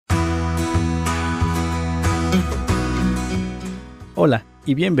Hola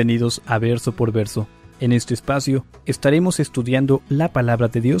y bienvenidos a Verso por Verso. En este espacio estaremos estudiando la Palabra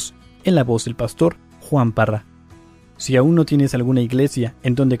de Dios en la voz del pastor Juan Parra. Si aún no tienes alguna iglesia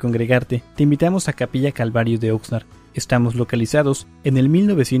en donde congregarte, te invitamos a Capilla Calvario de Oxnard. Estamos localizados en el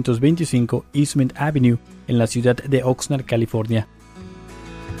 1925 Eastman Avenue, en la ciudad de Oxnard, California.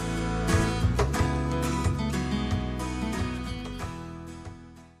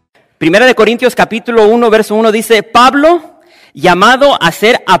 Primera de Corintios capítulo 1, verso 1 dice: Pablo, llamado a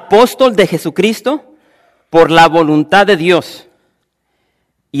ser apóstol de Jesucristo por la voluntad de Dios,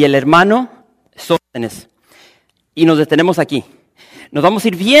 y el hermano Sóstenes. Y nos detenemos aquí. Nos vamos a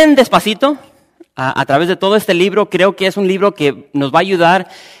ir bien despacito a través de todo este libro. Creo que es un libro que nos va a ayudar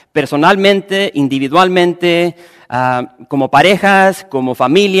personalmente, individualmente, como parejas, como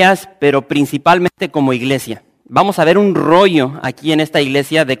familias, pero principalmente como iglesia. Vamos a ver un rollo aquí en esta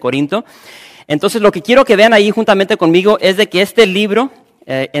iglesia de Corinto. Entonces, lo que quiero que vean ahí juntamente conmigo es de que este libro,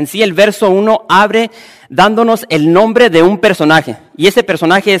 en sí el verso 1, abre dándonos el nombre de un personaje. ¿Y ese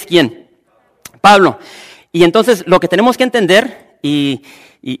personaje es quién? Pablo. Y entonces, lo que tenemos que entender, y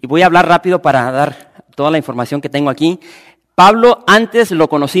voy a hablar rápido para dar toda la información que tengo aquí. Pablo antes lo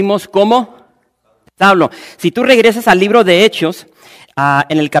conocimos como Saulo. Si tú regresas al libro de Hechos,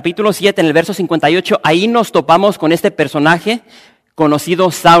 en el capítulo 7, en el verso 58, ahí nos topamos con este personaje conocido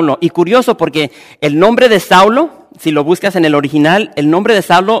Saulo. Y curioso porque el nombre de Saulo, si lo buscas en el original, el nombre de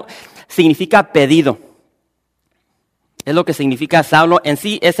Saulo significa pedido. Es lo que significa Saulo. En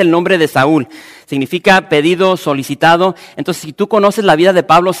sí es el nombre de Saúl. Significa pedido, solicitado. Entonces, si tú conoces la vida de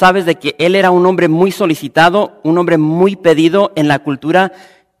Pablo, sabes de que él era un hombre muy solicitado, un hombre muy pedido en la cultura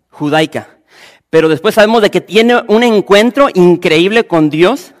judaica. Pero después sabemos de que tiene un encuentro increíble con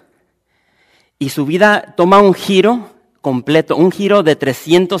Dios y su vida toma un giro completo, un giro de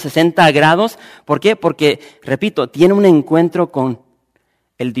 360 grados. ¿Por qué? Porque, repito, tiene un encuentro con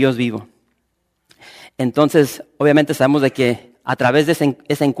el Dios vivo. Entonces, obviamente sabemos de que a través de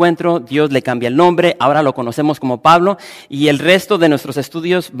ese encuentro Dios le cambia el nombre, ahora lo conocemos como Pablo, y el resto de nuestros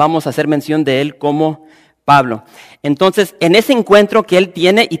estudios vamos a hacer mención de él como Pablo. Entonces, en ese encuentro que él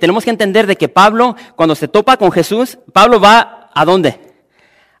tiene, y tenemos que entender de que Pablo, cuando se topa con Jesús, Pablo va ¿a dónde?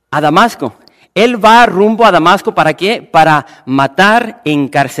 A Damasco. Él va rumbo a Damasco, ¿para qué? Para matar e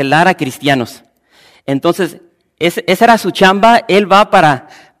encarcelar a cristianos. Entonces, esa era su chamba. Él va para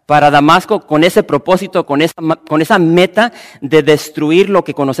Damasco con ese propósito, con esa meta de destruir lo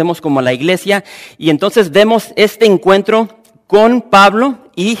que conocemos como la iglesia. Y entonces vemos este encuentro con Pablo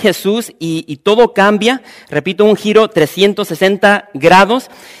y Jesús y todo cambia. Repito, un giro 360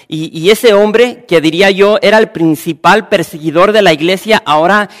 grados. Y ese hombre, que diría yo era el principal perseguidor de la iglesia,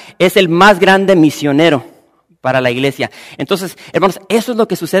 ahora es el más grande misionero para la iglesia. Entonces, hermanos, eso es lo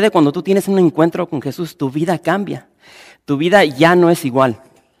que sucede cuando tú tienes un encuentro con Jesús. Tu vida cambia. Tu vida ya no es igual.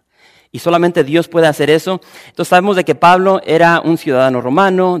 Y solamente Dios puede hacer eso. Entonces sabemos de que Pablo era un ciudadano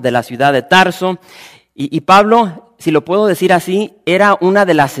romano de la ciudad de Tarso. Y Pablo, si lo puedo decir así, era una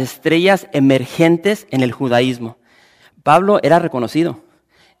de las estrellas emergentes en el judaísmo. Pablo era reconocido,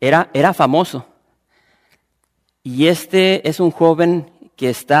 era famoso. Y este es un joven que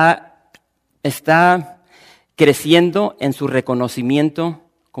está creciendo en su reconocimiento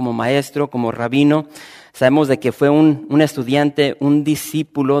como maestro, como rabino. Sabemos de que fue un estudiante, un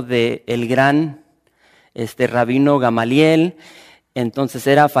discípulo del gran rabino Gamaliel. Entonces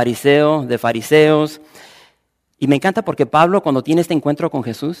era fariseo de fariseos. Y me encanta porque Pablo, cuando tiene este encuentro con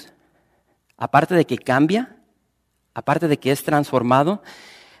Jesús, aparte de que cambia, aparte de que es transformado,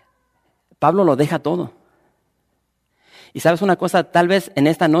 Pablo lo deja todo. Y sabes una cosa, tal vez en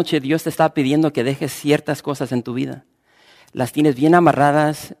esta noche Dios te está pidiendo que dejes ciertas cosas en tu vida. Las tienes bien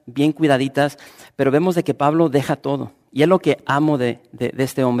amarradas, bien cuidaditas, pero vemos de que Pablo deja todo. Y es lo que amo de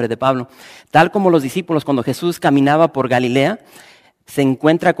este hombre, de Pablo. Tal como los discípulos, cuando Jesús caminaba por Galilea, se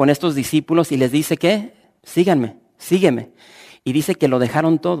encuentra con estos discípulos y les dice que síganme, sígueme. Y dice que lo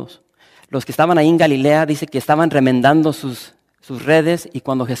dejaron todos. Los que estaban ahí en Galilea, dice que estaban remendando sus redes, y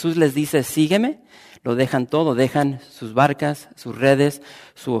cuando Jesús les dice sígueme, lo dejan todo, dejan sus barcas, sus redes,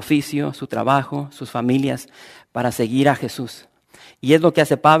 su oficio, su trabajo, sus familias, para seguir a Jesús. Y es lo que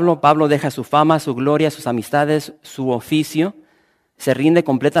hace Pablo. Pablo deja su fama, su gloria, sus amistades, su oficio, se rinde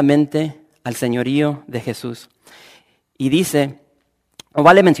completamente al señorío de Jesús. Y dice, o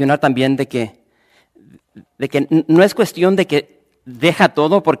vale mencionar también de que no es cuestión de que deja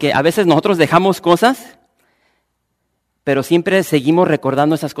todo, porque a veces nosotros dejamos cosas, pero siempre seguimos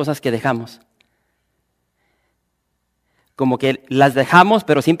recordando esas cosas que dejamos. Como que las dejamos,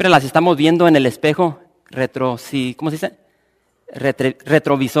 pero siempre las estamos viendo en el espejo ¿cómo se dice?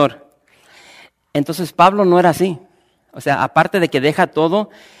 Retrovisor. Entonces Pablo no era así. O sea, aparte de que deja todo,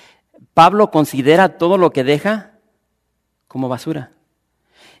 Pablo considera todo lo que deja como basura.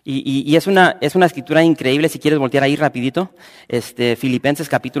 Y es una escritura increíble, si quieres voltear ahí rapidito, Filipenses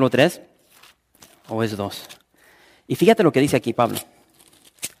capítulo 3, o es 2. Y fíjate lo que dice aquí Pablo.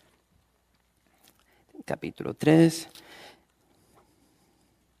 Capítulo 3.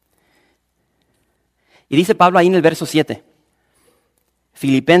 Y dice Pablo ahí en el verso 7.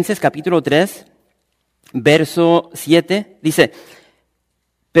 Filipenses capítulo 3, verso 7, dice,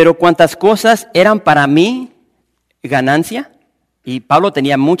 pero cuantas cosas eran para mí ganancia, y Pablo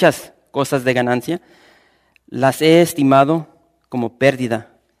tenía muchas cosas de ganancia, las he estimado como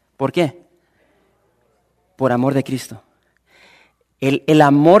pérdida. ¿Por qué? Por amor de Cristo. El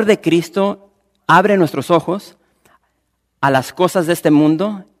amor de Cristo abre nuestros ojos a las cosas de este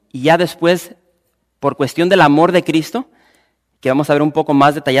mundo y ya después, por cuestión del amor de Cristo, que vamos a ver un poco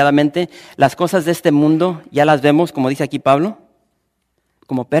más detalladamente, las cosas de este mundo ya las vemos, como dice aquí Pablo,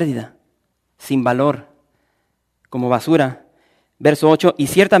 como pérdida, sin valor, como basura. Verso 8, y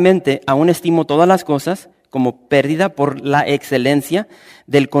ciertamente aún estimo todas las cosas como pérdida por la excelencia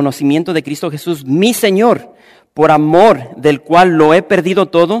del conocimiento de Cristo Jesús, mi Señor, por amor del cual lo he perdido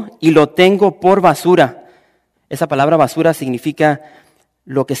todo y lo tengo por basura. Esa palabra basura significa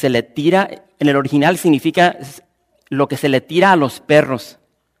lo que se le tira, en el original significa lo que se le tira a los perros.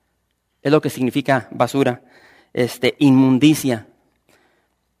 Es lo que significa basura, inmundicia,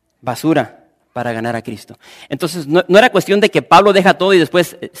 basura para ganar a Cristo. Entonces no era cuestión de que Pablo deja todo y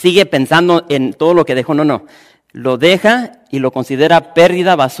después sigue pensando en todo lo que dejó, no. Lo deja y lo considera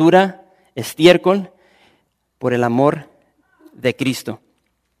pérdida, basura, estiércol, por el amor de Cristo.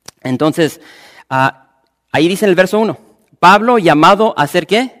 Entonces, ahí dice en el verso 1, Pablo llamado a ser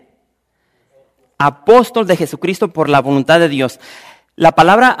 ¿qué? Apóstol de Jesucristo por la voluntad de Dios. La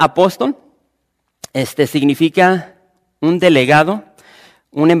palabra apóstol significa un delegado,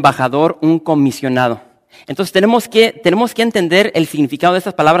 un embajador, un comisionado. Entonces tenemos que entender el significado de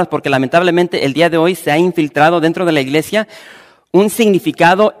estas palabras porque lamentablemente el día de hoy se ha infiltrado dentro de la iglesia un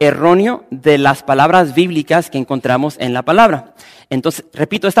significado erróneo de las palabras bíblicas que encontramos en la palabra. Entonces,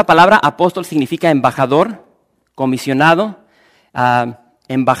 repito, esta palabra apóstol significa embajador, comisionado,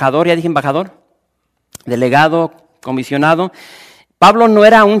 embajador, ya dije embajador, delegado, comisionado. Pablo no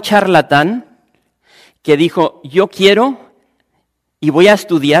era un charlatán que dijo, yo quiero y voy a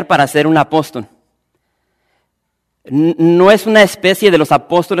estudiar para ser un apóstol. No es una especie de los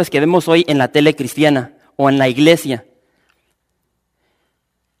apóstoles que vemos hoy en la tele cristiana o en la iglesia.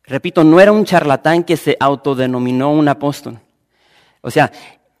 Repito, no era un charlatán que se autodenominó un apóstol. O sea,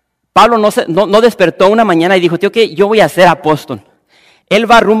 Pablo no despertó una mañana y dijo, tío, que yo voy a ser apóstol. Él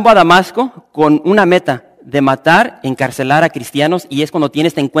va rumbo a Damasco con una meta de matar, encarcelar a cristianos, y es cuando tiene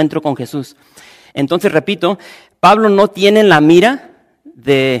este encuentro con Jesús. Entonces, repito, Pablo no tiene la mira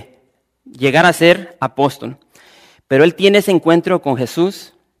de llegar a ser apóstol, pero él tiene ese encuentro con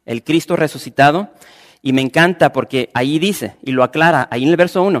Jesús, el Cristo resucitado, y me encanta porque ahí dice, y lo aclara, ahí en el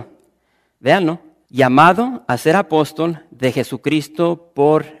verso 1, véanlo, llamado a ser apóstol de Jesucristo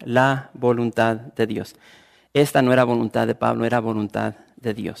por la voluntad de Dios. Esta no era voluntad de Pablo, era voluntad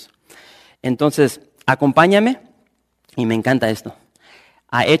de Dios. Entonces, acompáñame, y me encanta esto,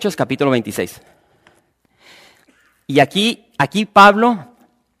 a Hechos capítulo 26. Y aquí Pablo,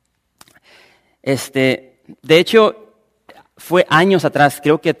 de hecho, fue años atrás,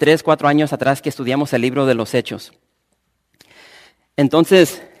 creo que 3, 4 años atrás que estudiamos el libro de los Hechos.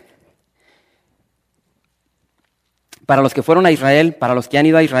 Entonces, para los que fueron a Israel, para los que han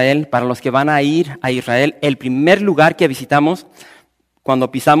ido a Israel, para los que van a ir a Israel, el primer lugar que visitamos cuando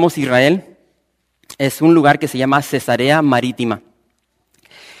pisamos Israel es un lugar que se llama Cesarea Marítima.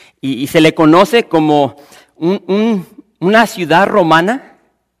 Y se le conoce como una ciudad romana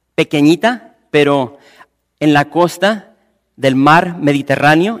pequeñita, pero en la costa del mar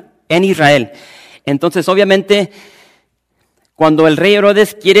Mediterráneo en Israel. Entonces, obviamente, cuando el rey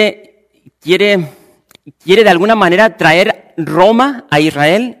Herodes quiere de alguna manera traer Roma a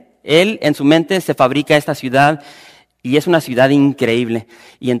Israel, él en su mente se fabrica esta ciudad y es una ciudad increíble.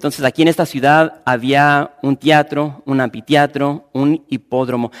 Y entonces aquí en esta ciudad había un teatro, un anfiteatro, un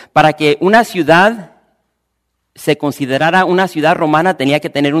hipódromo. Para que una ciudad se considerara una ciudad romana tenía que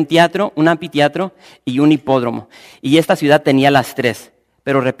tener un teatro, un anfiteatro y un hipódromo. Y esta ciudad tenía las tres.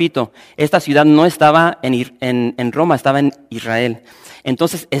 Pero repito, esta ciudad no estaba en Roma, estaba en Israel.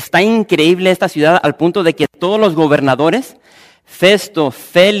 Entonces está increíble esta ciudad al punto de que todos los gobernadores, Festo,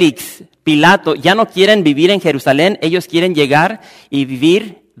 Félix, Pilato, ya no quieren vivir en Jerusalén, ellos quieren llegar y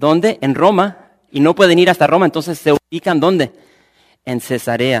vivir, ¿dónde? En Roma, y no pueden ir hasta Roma, entonces se ubican ¿dónde? En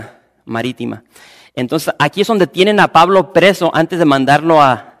Cesarea Marítima. Entonces aquí es donde tienen a Pablo preso antes de mandarlo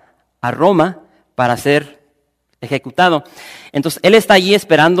a Roma para ser ejecutado. Entonces él está allí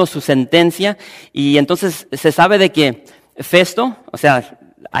esperando su sentencia y entonces se sabe de que Festo, o sea,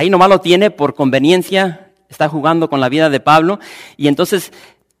 ahí nomás lo tiene por conveniencia, está jugando con la vida de Pablo y entonces,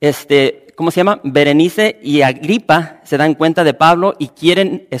 ¿cómo se llama? Berenice y Agripa se dan cuenta de Pablo y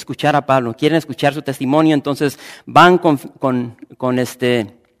quieren escuchar a Pablo, quieren escuchar su testimonio, entonces van con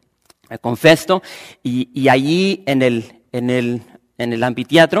Festo y allí en el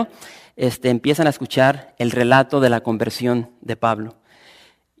anfiteatro empiezan a escuchar el relato de la conversión de Pablo.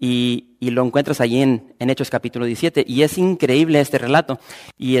 Y lo encuentras allí en Hechos capítulo 17. Y es increíble este relato.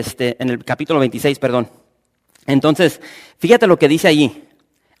 Y en el capítulo 26, perdón. Entonces, fíjate lo que dice allí.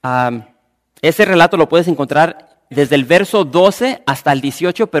 Ese relato lo puedes encontrar desde el verso 12 hasta el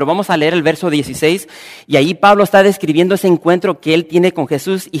 18, pero vamos a leer el verso 16. Y ahí Pablo está describiendo ese encuentro que él tiene con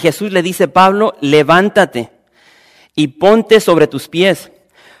Jesús. Y Jesús le dice, Pablo, levántate y ponte sobre tus pies,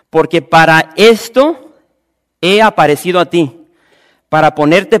 porque para esto he aparecido a ti, para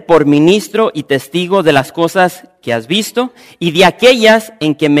ponerte por ministro y testigo de las cosas que has visto y de aquellas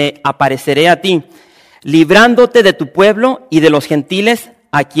en que me apareceré a ti, librándote de tu pueblo y de los gentiles,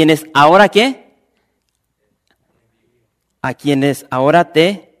 a quienes ahora ¿qué? A quienes ahora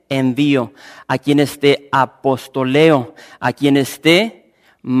te envío, a quienes te apostoleo, a quienes te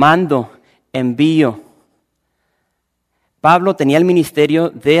mando, envío. Pablo tenía el ministerio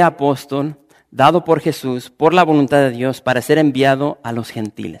de apóstol dado por Jesús, por la voluntad de Dios, para ser enviado a los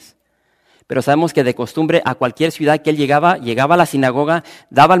gentiles. Pero sabemos que de costumbre a cualquier ciudad que él llegaba a la sinagoga,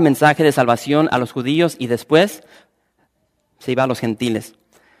 daba el mensaje de salvación a los judíos y después se iba a los gentiles.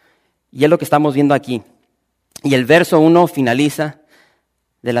 Y es lo que estamos viendo aquí. Y el verso 1 finaliza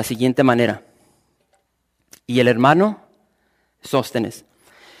de la siguiente manera. Y el hermano Sóstenes.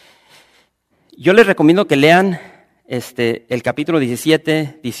 Yo les recomiendo que lean el capítulo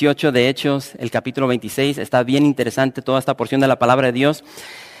 17, 18 de Hechos, el capítulo 26, está bien interesante toda esta porción de la palabra de Dios.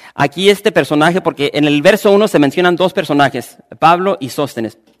 Aquí este personaje, porque en el verso 1 se mencionan dos personajes, Pablo y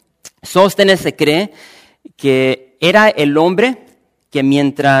Sóstenes. Sóstenes se cree que era el hombre que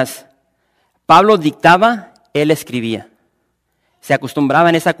mientras Pablo dictaba, él escribía. Se acostumbraba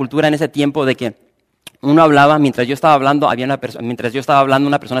en esa cultura, en ese tiempo, de que uno hablaba, mientras yo estaba hablando,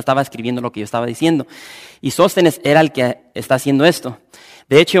 una persona estaba escribiendo lo que yo estaba diciendo. Y Sóstenes era el que está haciendo esto.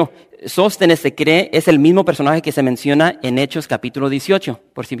 De hecho, Sóstenes se cree es el mismo personaje que se menciona en Hechos capítulo 18,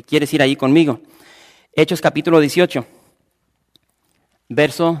 por si quieres ir ahí conmigo. Hechos capítulo 18,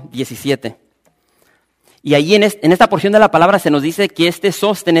 verso 17. Y allí en esta porción de la palabra se nos dice que este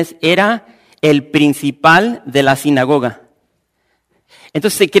Sóstenes era el principal de la sinagoga.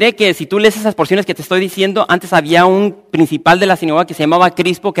 Entonces se cree que si tú lees esas porciones que te estoy diciendo, antes había un principal de la sinagoga que se llamaba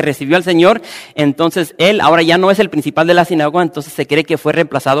Crispo, que recibió al Señor. Entonces él ahora ya no es el principal de la sinagoga, entonces se cree que fue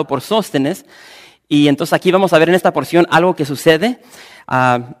reemplazado por Sóstenes. Y entonces aquí vamos a ver en esta porción algo que sucede.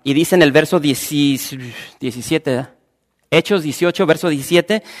 Y dice en el verso 17, Hechos 18, verso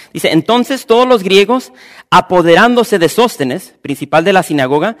 17, dice, entonces todos los griegos, apoderándose de Sóstenes, principal de la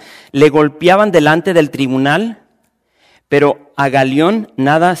sinagoga, le golpeaban delante del tribunal, pero a Galión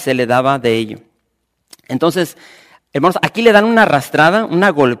nada se le daba de ello. Entonces, hermanos, aquí le dan una arrastrada, una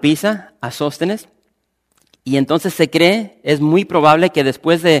golpiza a Sóstenes. Y entonces se cree, es muy probable que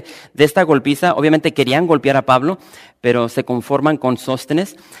después de esta golpiza, obviamente querían golpear a Pablo, pero se conforman con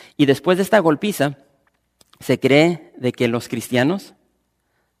Sóstenes. Y después de esta golpiza, se cree de que los cristianos,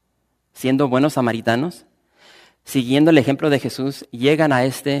 siendo buenos samaritanos, siguiendo el ejemplo de Jesús, llegan a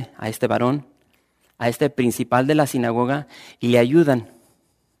este varón, a este principal de la sinagoga, y le ayudan.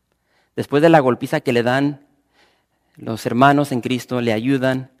 Después de la golpiza que le dan, los hermanos en Cristo le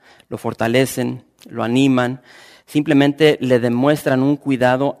ayudan, lo fortalecen, lo animan, simplemente le demuestran un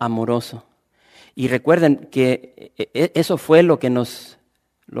cuidado amoroso. Y recuerden que eso fue lo que nos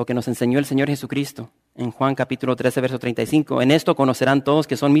enseñó el Señor Jesucristo en Juan capítulo 13, verso 35. En esto conocerán todos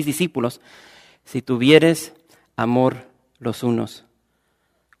que son mis discípulos, si tuvieres amor los unos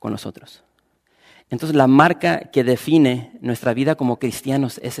con los otros. Entonces la marca que define nuestra vida como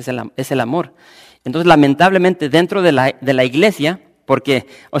cristianos es el amor. Entonces lamentablemente dentro de la iglesia, porque,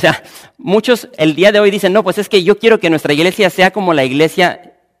 muchos el día de hoy dicen, no, pues es que yo quiero que nuestra iglesia sea como la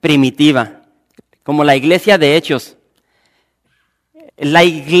iglesia primitiva, como la iglesia de Hechos. La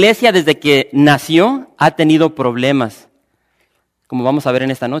iglesia desde que nació ha tenido problemas, como vamos a ver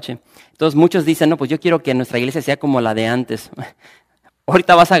en esta noche. Entonces muchos dicen, no, pues yo quiero que nuestra iglesia sea como la de antes.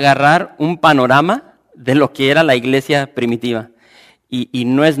 Ahorita vas a agarrar un panorama de lo que era la iglesia primitiva y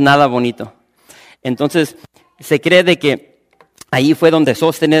no es nada bonito. Entonces, se cree de que Ahí fue donde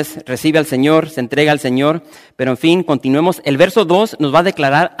Sóstenes recibe al Señor, se entrega al Señor. Pero en fin, continuemos. El verso 2 nos va a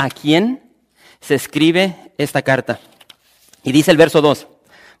declarar a quién se escribe esta carta. Y dice el verso 2.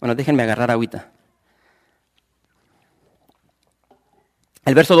 Bueno, déjenme agarrar agüita.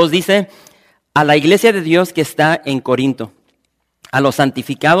 El verso 2 dice: a la iglesia de Dios que está en Corinto, a los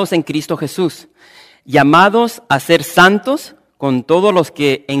santificados en Cristo Jesús, llamados a ser santos con todos los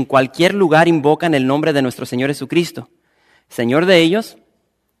que en cualquier lugar invocan el nombre de nuestro Señor Jesucristo, Señor de ellos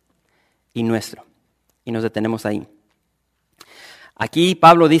y nuestro. Y nos detenemos ahí. Aquí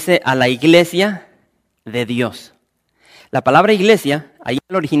Pablo dice a la iglesia de Dios. La palabra iglesia, ahí en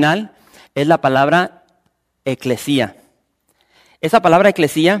el original, es la palabra eclesía. Esa palabra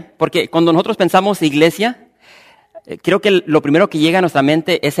eclesía, porque cuando nosotros pensamos iglesia, creo que lo primero que llega a nuestra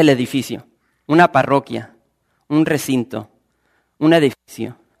mente es el edificio, una parroquia, un recinto, un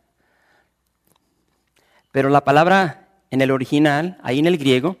edificio. Pero la palabra en el original, ahí en el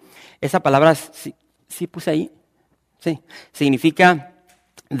griego, esa palabra, ¿sí puse ahí? Sí, significa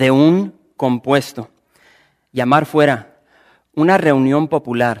de un compuesto, llamar fuera, una reunión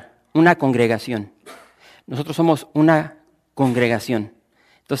popular, una congregación. Nosotros somos una congregación.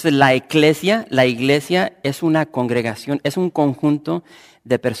 Entonces la iglesia es una congregación, es un conjunto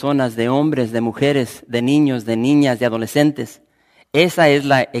de personas, de hombres, de mujeres, de niños, de niñas, de adolescentes. Esa es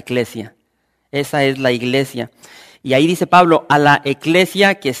la iglesia, esa es la iglesia. Y ahí dice Pablo, a la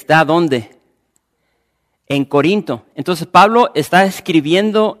iglesia que está ¿dónde? En Corinto. Entonces Pablo está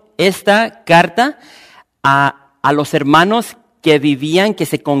escribiendo esta carta a los hermanos que vivían, que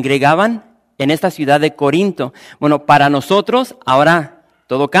se congregaban en esta ciudad de Corinto. Bueno, para nosotros ahora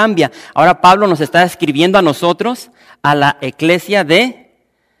todo cambia. Ahora Pablo nos está escribiendo a nosotros, a la iglesia de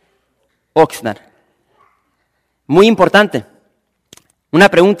Oxnard. Muy importante. Una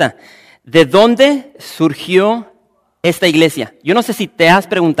pregunta. ¿De dónde surgió esta iglesia? Yo no sé si te has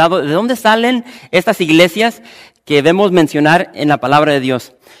preguntado, ¿de dónde salen estas iglesias que vemos mencionar en la palabra de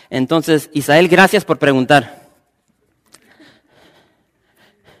Dios? Entonces, Isael, gracias por preguntar.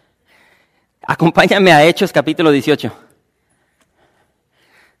 Acompáñame a Hechos capítulo 18.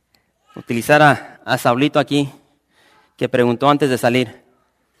 Utilizar a Saulito aquí, que preguntó antes de salir.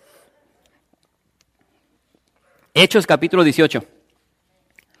 Hechos capítulo 18.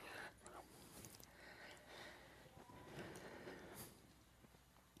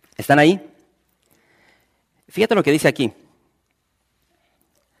 ¿Están ahí? Fíjate lo que dice aquí.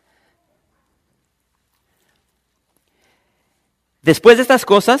 Después de estas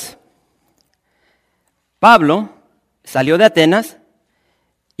cosas, Pablo salió de Atenas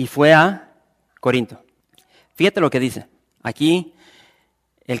y fue a Corinto. Fíjate lo que dice. Aquí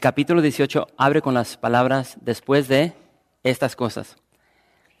el capítulo 18 abre con las palabras después de estas cosas.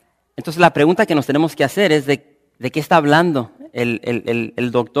 Entonces la pregunta que nos tenemos que hacer es de qué está hablando el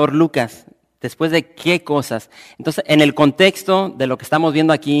doctor Lucas. ¿Después de qué cosas? Entonces en el contexto de lo que estamos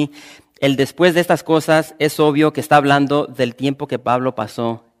viendo aquí, el después de estas cosas es obvio que está hablando del tiempo que Pablo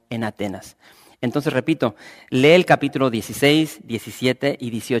pasó en Atenas. Entonces, repito, lee el capítulo 16, 17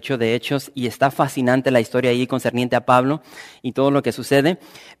 y 18 de Hechos y está fascinante la historia ahí concerniente a Pablo y todo lo que sucede.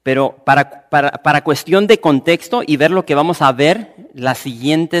 Pero para cuestión de contexto y ver lo que vamos a ver las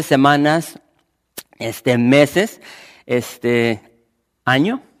siguientes semanas, meses,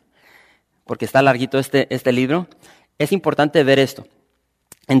 año, porque está larguito este libro, es importante ver esto.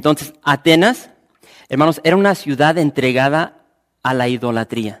 Entonces, Atenas, hermanos, era una ciudad entregada a la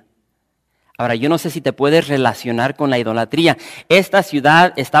idolatría. Ahora, yo no sé si te puedes relacionar con la idolatría. Esta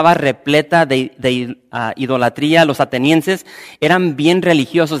ciudad estaba repleta de idolatría. Los atenienses eran bien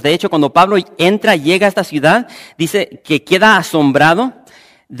religiosos. De hecho, cuando Pablo llega a esta ciudad, dice que queda asombrado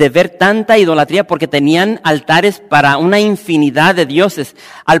de ver tanta idolatría porque tenían altares para una infinidad de dioses,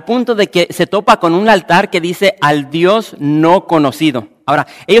 al punto de que se topa con un altar que dice al Dios no conocido. Ahora,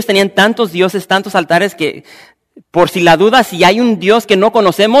 ellos tenían tantos dioses, tantos altares que por si la duda, si hay un Dios que no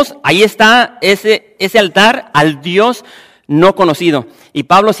conocemos, ahí está ese altar al Dios no conocido. Y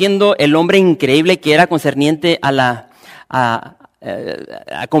Pablo, siendo el hombre increíble que era concerniente a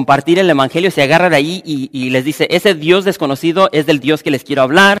compartir el evangelio, se agarra de ahí y les dice, ese Dios desconocido es del Dios que les quiero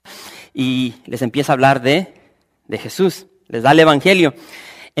hablar, y les empieza a hablar de Jesús, les da el evangelio.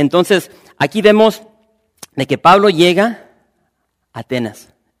 Entonces, aquí vemos de que Pablo llega a Atenas,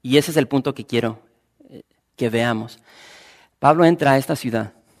 y ese es el punto que quiero que veamos. Pablo entra a esta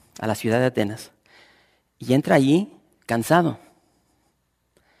ciudad, a la ciudad de Atenas, y entra allí cansado.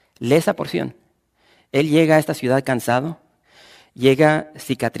 Lee esa porción. Él llega a esta ciudad cansado, llega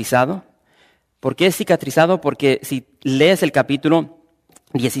cicatrizado. ¿Por qué es cicatrizado? Porque si lees el capítulo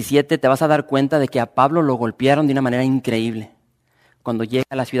 17 te vas a dar cuenta de que a Pablo lo golpearon de una manera increíble. cuando llega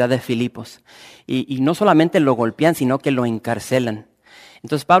a la ciudad de Filipos. Y no solamente lo golpean, sino que lo encarcelan.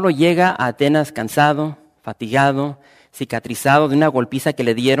 Entonces Pablo llega a Atenas cansado, fatigado, cicatrizado de una golpiza que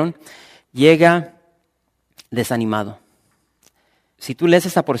le dieron. Llega desanimado. Si tú lees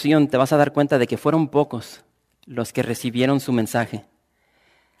esa porción, te vas a dar cuenta de que fueron pocos los que recibieron su mensaje.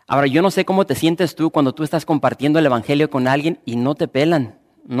 Ahora, yo no sé cómo te sientes tú cuando tú estás compartiendo el evangelio con alguien y no te pelan,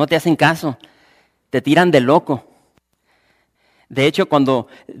 no te hacen caso, te tiran de loco. De hecho, cuando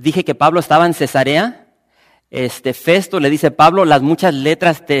dije que Pablo estaba en Cesarea, Festo le dice, Pablo, las muchas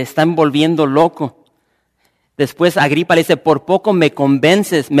letras te están volviendo loco. Después Agripa le dice, por poco me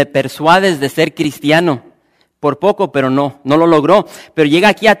convences, me persuades de ser cristiano. Por poco, pero no lo logró. Pero llega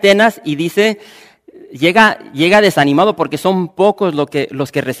aquí a Atenas y dice, llega desanimado porque son pocos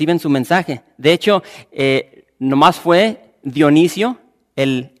los que reciben su mensaje. De hecho, nomás fue Dionisio,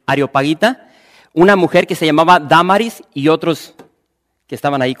 el Areopagita, una mujer que se llamaba Dámaris y otros que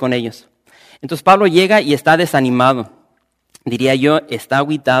estaban ahí con ellos. Entonces Pablo llega y está desanimado. Diría yo, está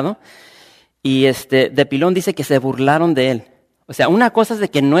agüitado. Y de pilón dice que se burlaron de él. O sea, una cosa es de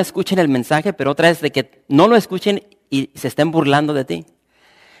que no escuchen el mensaje, pero otra es de que no lo escuchen y se estén burlando de ti.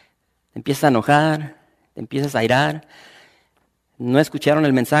 Te empiezas a enojar, te empiezas a airar. No escucharon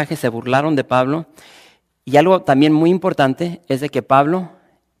el mensaje, se burlaron de Pablo. Y algo también muy importante es de que Pablo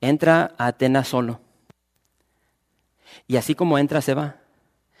entra a Atenas solo. Y así como entra, se va.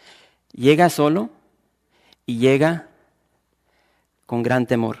 Llega solo y llega con gran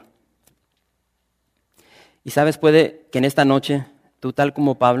temor. Y sabes, puede que en esta noche, tú tal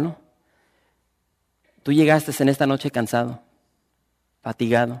como Pablo, tú llegaste en esta noche cansado,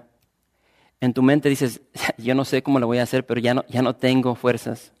 fatigado. En tu mente dices, yo no sé cómo lo voy a hacer, pero ya no tengo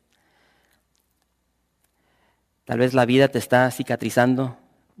fuerzas. Tal vez la vida te está cicatrizando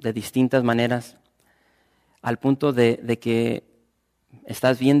de distintas maneras, al punto de que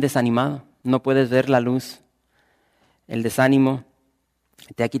estás bien desanimado, no puedes ver la luz. El desánimo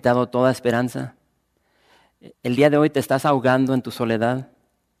te ha quitado toda esperanza. El día de hoy te estás ahogando en tu soledad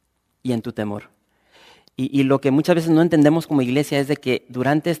y en tu temor. Y lo que muchas veces no entendemos como iglesia es de que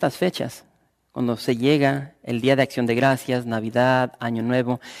durante estas fechas, cuando se llega el Día de Acción de Gracias, Navidad, Año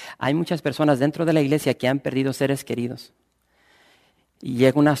Nuevo, hay muchas personas dentro de la iglesia que han perdido seres queridos. Y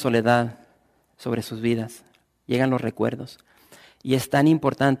llega una soledad sobre sus vidas, llegan los recuerdos. Y es tan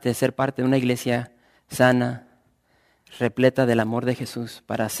importante ser parte de una iglesia sana, repleta del amor de Jesús,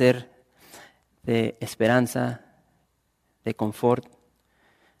 para ser de esperanza, de confort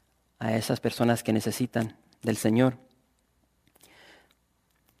a esas personas que necesitan del Señor.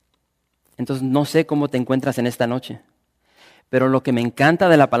 Entonces no sé cómo te encuentras en esta noche, pero lo que me encanta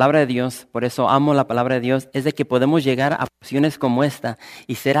de la palabra de Dios, por eso amo la palabra de Dios, es de que podemos llegar a porciones como esta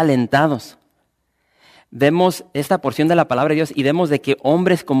y ser alentados. Vemos esta porción de la palabra de Dios y vemos de que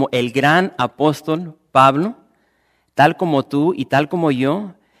hombres como el gran apóstol Pablo, tal como tú y tal como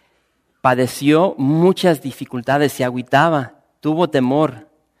yo, padeció muchas dificultades, se agüitaba, tuvo temor,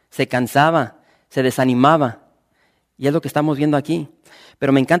 se cansaba, se desanimaba. Y es lo que estamos viendo aquí.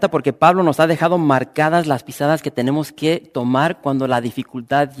 Pero me encanta porque Pablo nos ha dejado marcadas las pisadas que tenemos que tomar cuando la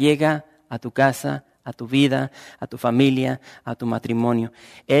dificultad llega a tu casa, a tu vida, a tu familia, a tu matrimonio.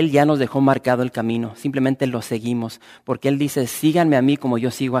 Él ya nos dejó marcado el camino, simplemente lo seguimos, porque Él dice, síganme a mí como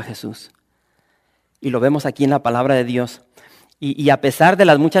yo sigo a Jesús. Y lo vemos aquí en la palabra de Dios. Y a pesar de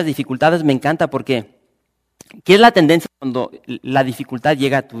las muchas dificultades, me encanta porque, ¿qué es la tendencia cuando la dificultad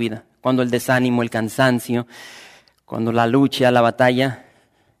llega a tu vida? Cuando el desánimo, el cansancio, cuando la lucha, la batalla.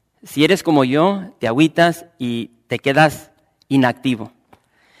 Si eres como yo, te agüitas y te quedas inactivo.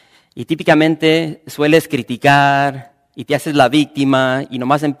 Y típicamente sueles criticar y te haces la víctima y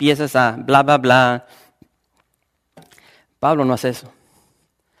nomás empiezas a bla, bla, bla. Pablo no hace eso.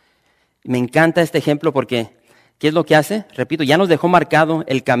 Me encanta este ejemplo porque, ¿qué es lo que hace? Repito, ya nos dejó marcado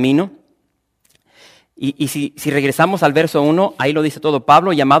el camino. Y si regresamos al verso 1, ahí lo dice todo.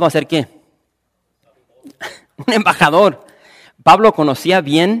 Pablo llamado a ser ¿qué? Un embajador. Pablo conocía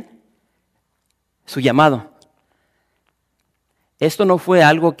bien su llamado. Esto no fue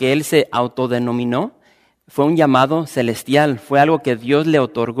algo que él se autodenominó, fue un llamado celestial, fue algo que Dios le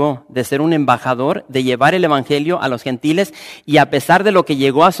otorgó de ser un embajador, de llevar el evangelio a los gentiles, y a pesar de lo que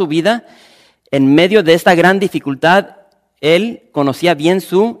llegó a su vida, en medio de esta gran dificultad, él conocía bien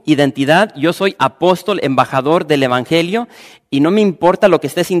su identidad. Yo soy apóstol, embajador del evangelio, y no me importa lo que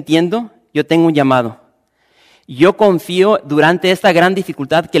esté sintiendo, yo tengo un llamado. Yo confío durante esta gran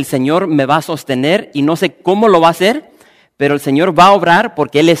dificultad que el Señor me va a sostener y no sé cómo lo va a hacer, pero el Señor va a obrar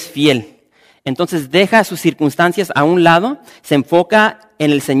porque Él es fiel. Entonces deja sus circunstancias a un lado, se enfoca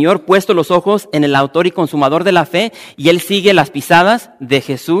en el Señor, puesto los ojos en el autor y consumador de la fe, y él sigue las pisadas de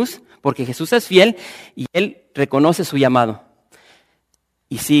Jesús, porque Jesús es fiel y él reconoce su llamado.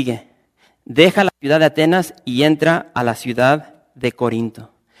 Y sigue. Deja la ciudad de Atenas y entra a la ciudad de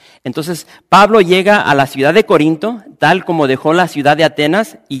Corinto. Entonces Pablo llega a la ciudad de Corinto, tal como dejó la ciudad de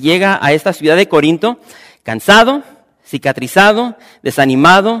Atenas, y llega a esta ciudad de Corinto cansado, cicatrizado,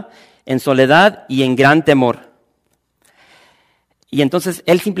 desanimado, en soledad y en gran temor. Y entonces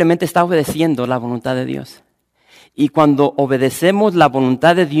él simplemente está obedeciendo la voluntad de Dios. Y cuando obedecemos la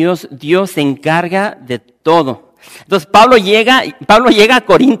voluntad de Dios, Dios se encarga de todo. Entonces Pablo llega a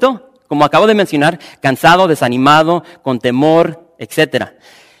Corinto, como acabo de mencionar, cansado, desanimado, con temor, etc.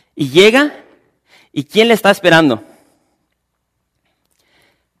 Y llega, ¿y quién le está esperando?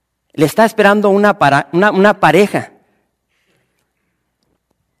 Le está esperando una pareja.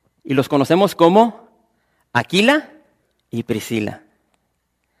 Y los conocemos como Aquila y Priscila.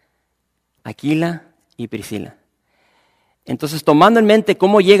 Aquila y Priscila. Entonces, tomando en mente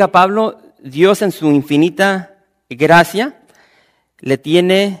cómo llega Pablo, Dios en su infinita gracia le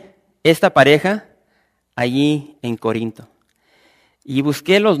tiene esta pareja allí en Corinto. Y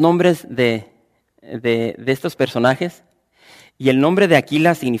busqué los nombres de estos personajes, y el nombre de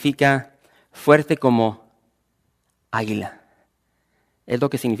Aquila significa fuerte como águila. Es lo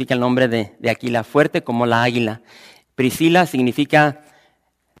que significa el nombre de Aquila, fuerte como la águila. Priscila significa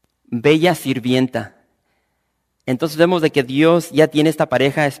bella sirvienta. Entonces vemos de que Dios ya tiene esta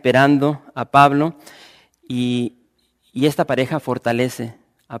pareja esperando a Pablo, y esta pareja fortalece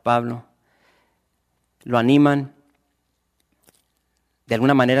a Pablo. Lo animan, de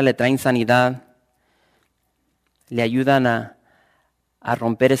alguna manera le traen sanidad, le ayudan a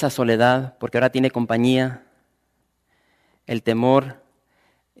romper esa soledad, porque ahora tiene compañía. El temor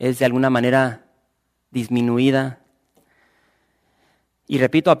es de alguna manera disminuida. Y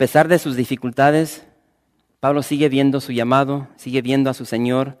repito, a pesar de sus dificultades, Pablo sigue viendo su llamado, sigue viendo a su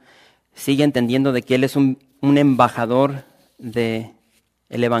Señor, sigue entendiendo de que Él es un embajador del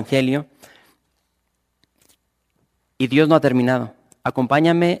Evangelio. Y Dios no ha terminado.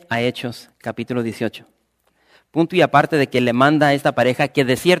 Acompáñame a Hechos, capítulo 18. Punto y aparte de que le manda a esta pareja, que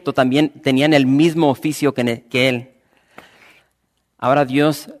de cierto también tenían el mismo oficio que él. Ahora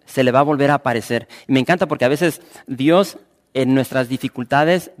Dios se le va a volver a aparecer. Y me encanta porque a veces Dios en nuestras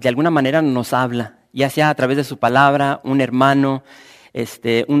dificultades de alguna manera nos habla, ya sea a través de su palabra, un hermano,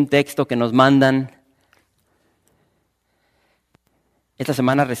 un texto que nos mandan. Esta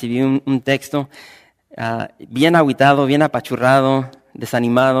semana recibí un texto bien agüitado, bien apachurrado,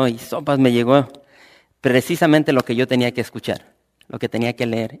 desanimado, y sopas me llegó precisamente lo que yo tenía que escuchar, lo que tenía que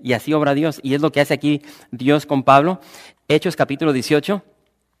leer. Y así obra Dios, y es lo que hace aquí Dios con Pablo. Hechos capítulo 18,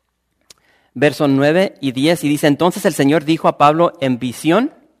 versos 9 y 10, y dice: entonces el Señor dijo a Pablo en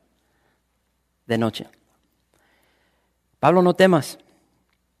visión de noche: Pablo, no temas,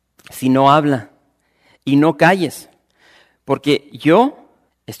 sino habla y no calles, porque yo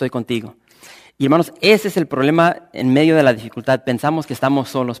estoy contigo. Y hermanos, ese es el problema en medio de la dificultad. Pensamos que estamos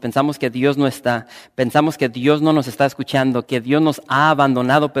solos, pensamos que Dios no está, pensamos que Dios no nos está escuchando, que Dios nos ha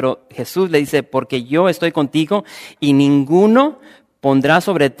abandonado, pero Jesús le dice: porque yo estoy contigo y ninguno pondrá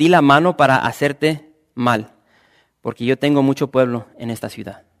sobre ti la mano para hacerte mal, porque yo tengo mucho pueblo en esta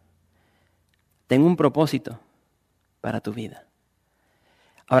ciudad. Tengo un propósito para tu vida.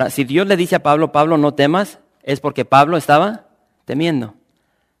 Ahora, si Dios le dice a Pablo: Pablo, no temas, es porque Pablo estaba temiendo.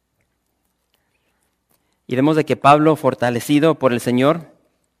 Y vemos de que Pablo, fortalecido por el Señor,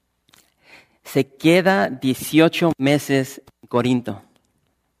 se queda 18 meses en Corinto.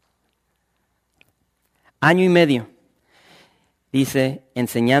 Año y medio, dice,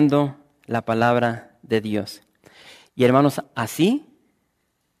 enseñando la palabra de Dios. Y hermanos, así,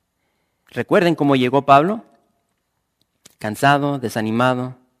 recuerden cómo llegó Pablo: cansado,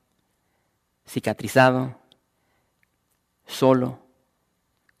 desanimado, cicatrizado, solo,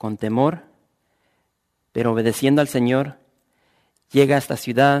 con temor, pero obedeciendo al Señor, llega a esta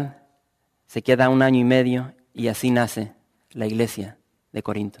ciudad, se queda 1 año y medio, y así nace la iglesia de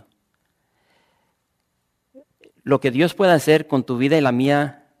Corinto. Lo que Dios puede hacer con tu vida y la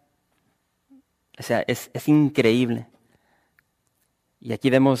mía, o sea, es increíble. Y aquí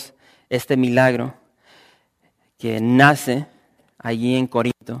vemos este milagro que nace allí en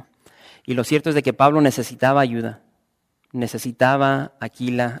Corinto. Y lo cierto es de que Pablo necesitaba ayuda. Necesitaba a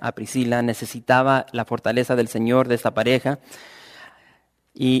Aquila, a Priscila, necesitaba la fortaleza del Señor, de esta pareja.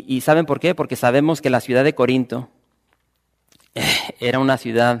 Y ¿saben por qué? Porque sabemos que la ciudad de Corinto era una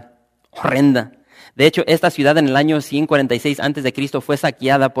ciudad horrenda. De hecho, esta ciudad en el año 146 a.C. fue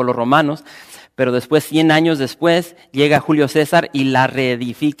saqueada por los romanos, pero después, 100 años después, llega Julio César y la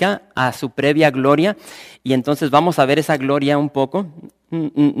reedifica a su previa gloria. Y entonces vamos a ver esa gloria un poco,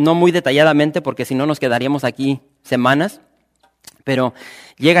 no muy detalladamente, porque si no nos quedaríamos aquí semanas. Pero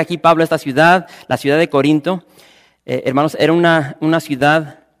llega aquí Pablo a esta ciudad, la ciudad de Corinto. Hermanos, era una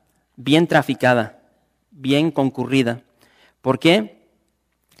ciudad bien traficada, bien concurrida. ¿Por qué?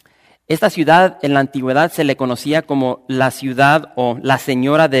 Esta ciudad en la antigüedad se le conocía como la ciudad o la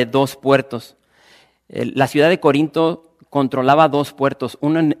señora de dos puertos. La ciudad de Corinto controlaba dos puertos,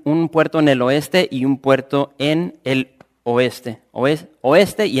 un puerto en el oeste y un puerto en el oeste.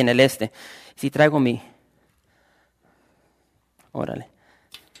 Oeste y en el este. Si traigo mi... Órale.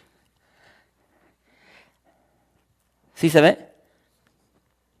 ¿Sí se ve?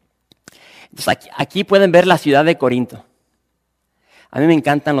 Entonces aquí pueden ver la ciudad de Corinto. A mí me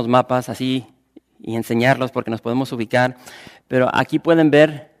encantan los mapas así y enseñarlos porque nos podemos ubicar. Pero aquí pueden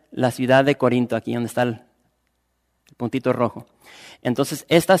ver la ciudad de Corinto, aquí donde está el puntito rojo. Entonces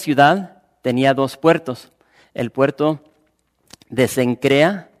esta ciudad tenía dos puertos. El puerto de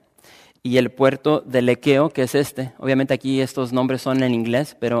Cencrea y el puerto de Lequeo, que es este. Obviamente aquí estos nombres son en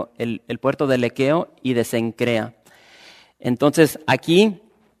inglés, pero el puerto de Lequeo y de Cencrea. Entonces aquí,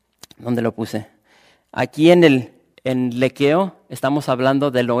 ¿dónde lo puse? Aquí en Lequeo estamos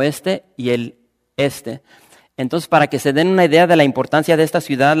hablando del oeste y el este. Entonces, para que se den una idea de la importancia de esta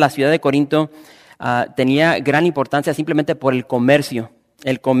ciudad, la ciudad de Corinto tenía gran importancia simplemente por el comercio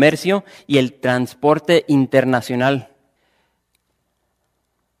y el transporte internacional.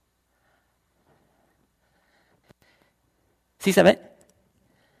 ¿Sí se ve?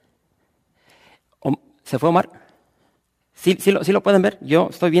 ¿Se fue Omar? ¿Sí lo pueden ver? Yo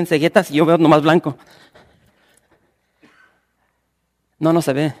estoy bien ceguetas y yo veo nomás blanco. No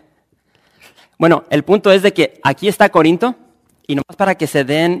se ve. Bueno, el punto es de que aquí está Corinto, y nomás para que se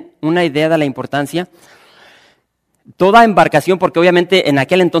den una idea de la importancia, toda embarcación, porque obviamente en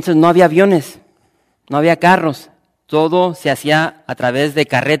aquel entonces no había aviones, no había carros, todo se hacía a través de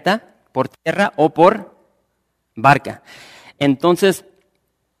carreta, por tierra o por barca. Entonces,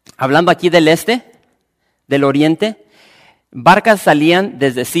 hablando aquí del este, del oriente, barcas salían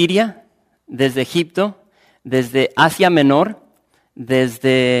desde Siria, desde Egipto, desde Asia Menor,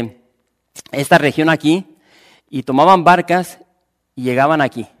 desde esta región aquí, y tomaban barcas y llegaban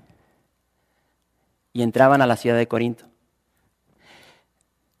aquí y entraban a la ciudad de Corinto.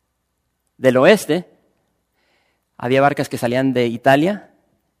 Del oeste había barcas que salían de Italia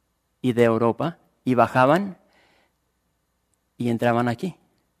y de Europa y bajaban y entraban aquí,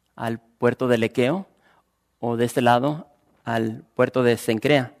 al puerto de Lequeo, o de este lado al puerto de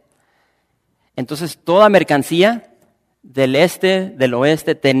Cencrea. Entonces toda mercancía del este, del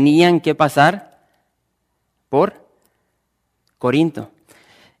oeste, tenían que pasar por Corinto.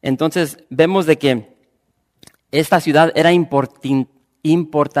 Entonces vemos de que esta ciudad era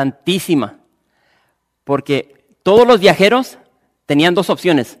importantísima, porque todos los viajeros tenían dos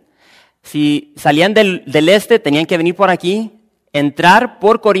opciones. Si salían del este, tenían que venir por aquí, entrar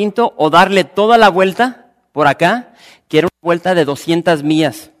por Corinto o darle toda la vuelta por acá, que era una vuelta de 200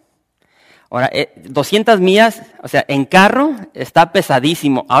 millas. Ahora, 200 millas, o sea, en carro está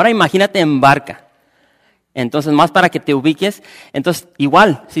pesadísimo. Ahora imagínate en barca. Entonces, más para que te ubiques. Entonces,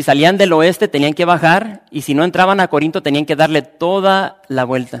 igual, si salían del oeste tenían que bajar, y si no entraban a Corinto tenían que darle toda la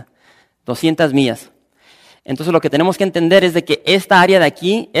vuelta. 200 millas. Entonces, lo que tenemos que entender es de que esta área de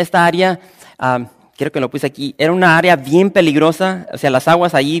aquí, esta área, creo que lo puse aquí, era una área bien peligrosa, o sea, las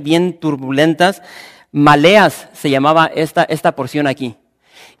aguas allí bien turbulentas. Maleas se llamaba esta porción aquí.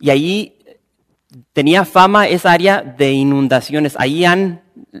 Y allí tenía fama esa área de inundaciones. Ahí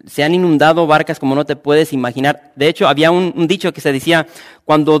se han inundado barcas como no te puedes imaginar. De hecho, había un dicho que se decía,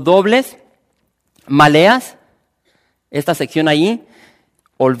 cuando dobles Maleas, esta sección ahí,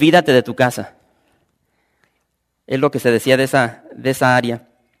 olvídate de tu casa. Es lo que se decía de esa área.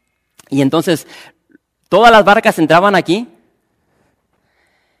 Y entonces, todas las barcas entraban aquí,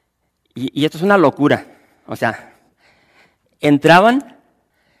 y esto es una locura. O sea, entraban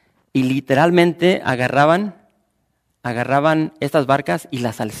y literalmente agarraban estas barcas y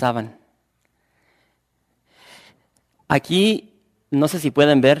las alzaban. Aquí, no sé si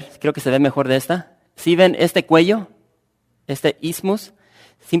pueden ver, creo que se ve mejor de esta. ¿Sí ven este cuello? Este isthmus.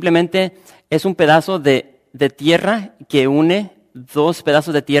 Simplemente es un pedazo de tierra que une dos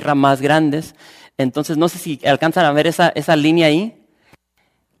pedazos de tierra más grandes. Entonces, no sé si alcanzan a ver esa línea ahí.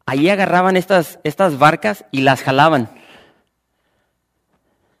 Ahí agarraban estas barcas y las jalaban.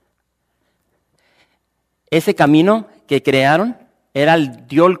 Ese camino que crearon era el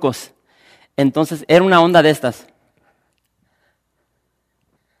diolcos. Entonces era una onda de estas.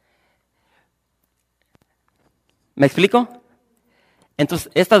 ¿Me explico?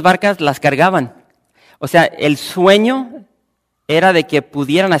 Entonces estas barcas las cargaban. O sea, el sueño era de que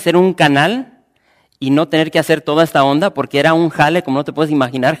pudieran hacer un canal y no tener que hacer toda esta onda, porque era un jale, como no te puedes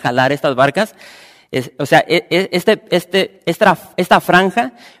imaginar, jalar estas barcas. Esta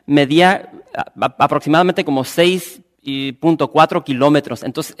franja medía aproximadamente como 6.4 kilómetros.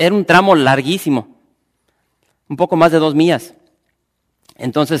 Entonces era un tramo larguísimo, un poco más de 2 millas.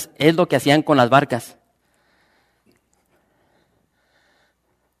 Entonces es lo que hacían con las barcas.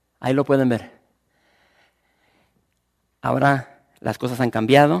 Ahí lo pueden ver. Ahora las cosas han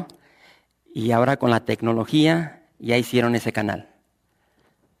cambiado y ahora con la tecnología ya hicieron ese canal.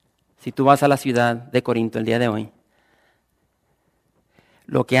 Si tú vas a la ciudad de Corinto el día de hoy,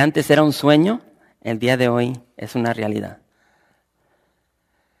 lo que antes era un sueño, el día de hoy es una realidad.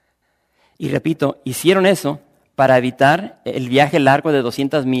 Y repito, hicieron eso para evitar el viaje largo de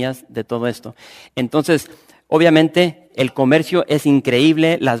 200 millas de todo esto. Entonces, obviamente, el comercio es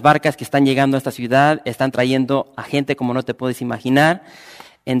increíble. Las barcas que están llegando a esta ciudad están trayendo a gente como no te puedes imaginar.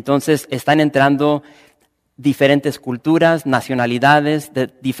 Entonces, están entrando diferentes culturas, nacionalidades de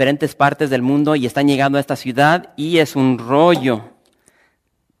diferentes partes del mundo y están llegando a esta ciudad y es un rollo.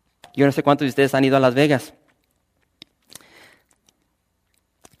 Yo no sé cuántos de ustedes han ido a Las Vegas.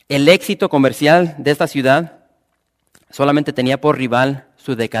 El éxito comercial de esta ciudad solamente tenía por rival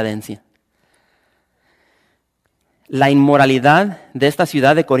su decadencia. La inmoralidad de esta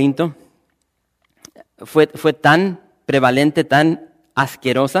ciudad de Corinto fue tan prevalente, tan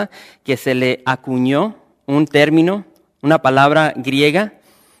asquerosa, que se le acuñó un término, una palabra griega,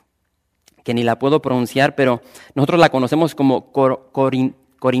 que ni la puedo pronunciar, pero nosotros la conocemos como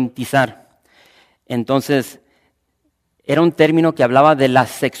corintizar. Entonces, era un término que hablaba de la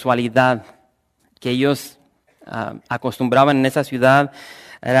sexualidad que ellos acostumbraban en esa ciudad.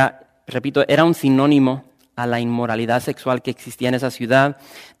 Era un sinónimo a la inmoralidad sexual que existía en esa ciudad.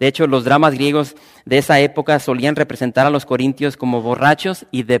 De hecho, los dramas griegos de esa época solían representar a los corintios como borrachos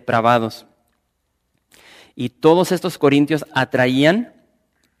y depravados. Y todos estos corintios atraían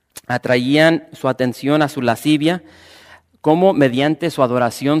su atención a su lascivia, como mediante su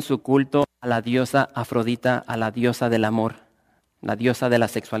adoración, su culto a la diosa Afrodita, a la diosa del amor, la diosa de la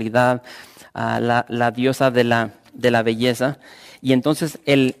sexualidad, a la diosa de la belleza. Y entonces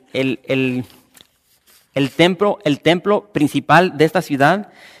el templo principal de esta ciudad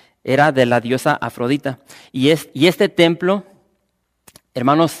era de la diosa Afrodita. Y este templo,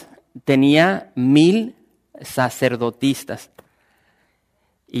 hermanos, tenía 1000 sacerdotisas.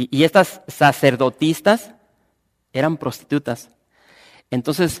 Y estas sacerdotisas eran prostitutas.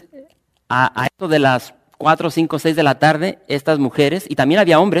 Entonces, a esto de las 4, 5, 6 de la tarde, estas mujeres, y también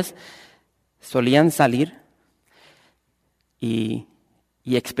había hombres, solían salir y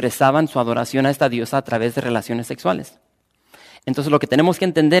expresaban su adoración a esta diosa a través de relaciones sexuales. Entonces lo que tenemos que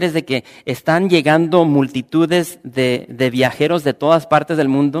entender es de que están llegando multitudes de viajeros de todas partes del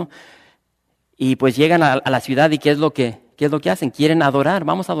mundo y pues llegan a la ciudad y ¿qué es lo que hacen? Quieren adorar,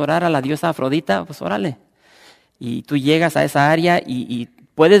 vamos a adorar a la diosa Afrodita, pues órale. Y tú llegas a esa área y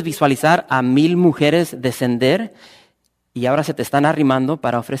puedes visualizar a 1000 mujeres descender y ahora se te están arrimando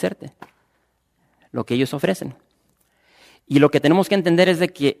para ofrecerte lo que ellos ofrecen. Y lo que tenemos que entender es de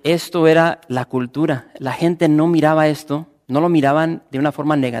que esto era la cultura. La gente no miraba esto, no lo miraban de una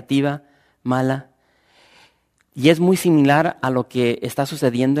forma negativa, mala. Y es muy similar a lo que está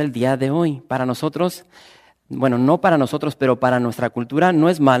sucediendo el día de hoy. Para nosotros, bueno, no para nosotros, pero para nuestra cultura no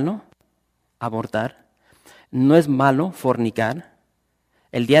es malo abortar, no es malo fornicar.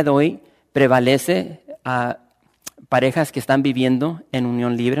 El día de hoy prevalece a parejas que están viviendo en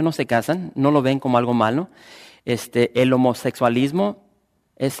unión libre, no se casan, no lo ven como algo malo. El homosexualismo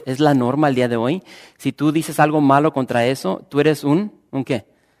es la norma el día de hoy. Si tú dices algo malo contra eso, tú eres ¿un qué?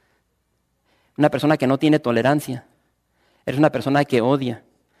 Una persona que no tiene tolerancia. Eres una persona que odia.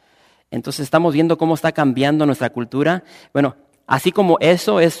 Entonces estamos viendo cómo está cambiando nuestra cultura. Bueno, así como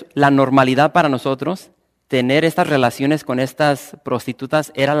eso es la normalidad para nosotros, tener estas relaciones con estas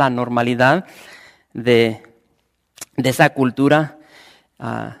prostitutas era la normalidad de esa cultura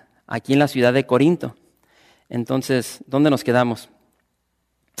aquí en la ciudad de Corinto. Entonces, ¿dónde nos quedamos?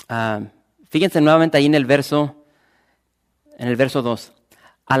 Fíjense nuevamente ahí en el verso 2.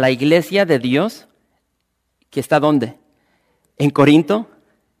 A la iglesia de Dios, que está ¿dónde? En Corinto.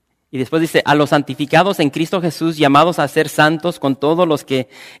 Y después dice, a los santificados en Cristo Jesús, llamados a ser santos con todos los que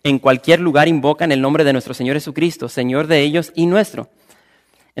en cualquier lugar invocan el nombre de nuestro Señor Jesucristo, Señor de ellos y nuestro.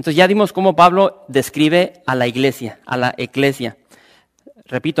 Entonces ya vimos cómo Pablo describe a la iglesia, a la eclesia.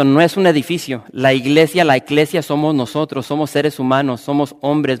 Repito, no es un edificio. La eclesia somos nosotros, somos seres humanos, somos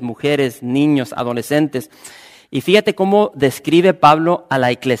hombres, mujeres, niños, adolescentes. Y fíjate cómo describe Pablo a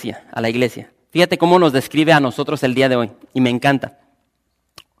la iglesia. Fíjate cómo nos describe a nosotros el día de hoy, y me encanta.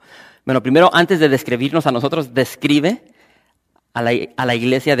 Bueno, primero, antes de describirnos a nosotros, describe a la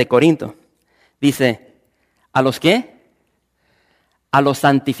iglesia de Corinto. Dice, ¿a los qué? A los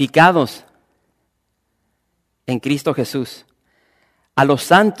santificados en Cristo Jesús, a los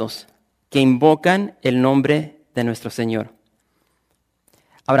santos que invocan el nombre de nuestro Señor.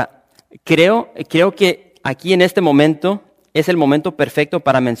 Ahora, creo que aquí en este momento es el momento perfecto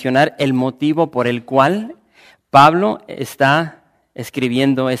para mencionar el motivo por el cual Pablo está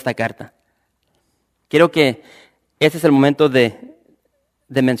escribiendo esta carta. Creo que este es el momento de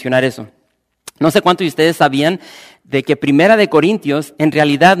mencionar eso. No sé cuántos de ustedes sabían de que Primera de Corintios en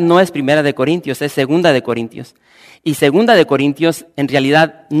realidad no es Primera de Corintios, es Segunda de Corintios. Y Segunda de Corintios en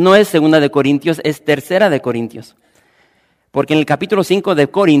realidad no es Segunda de Corintios, es Tercera de Corintios. Porque en el capítulo 5 de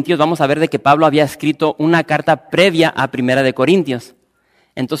Corintios vamos a ver de que Pablo había escrito una carta previa a Primera de Corintios.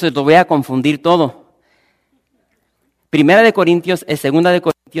 Entonces lo voy a confundir todo. Primera de Corintios es Segunda de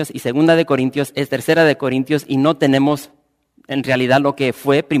Corintios y Segunda de Corintios es Tercera de Corintios y no tenemos en realidad lo que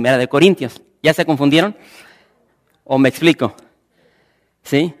fue Primera de Corintios. ¿Ya se confundieron? ¿O me explico?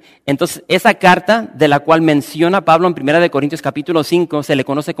 ¿Sí? Entonces, esa carta de la cual menciona Pablo en Primera de Corintios capítulo 5 se le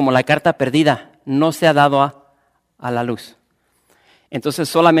conoce como la carta perdida. No se ha dado a la luz. Entonces,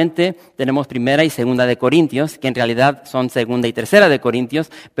 solamente tenemos Primera y Segunda de Corintios, que en realidad son Segunda y Tercera de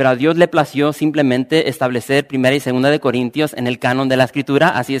Corintios, pero a Dios le plació simplemente establecer Primera y Segunda de Corintios en el canon de la Escritura.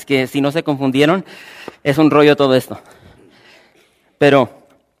 Así es que, si no se confundieron, es un rollo todo esto. Pero,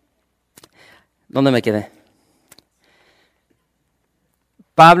 ¿dónde me quedé?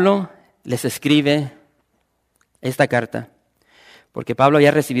 Pablo les escribe esta carta porque Pablo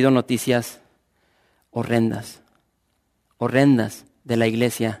había recibido noticias horrendas de la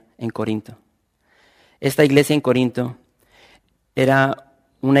iglesia en Corinto. Esta iglesia en Corinto era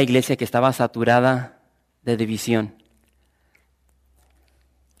una iglesia que estaba saturada de división.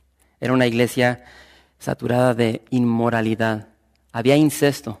 Era una iglesia saturada de inmoralidad. Había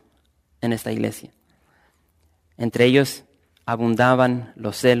incesto en esta iglesia. Entre ellos abundaban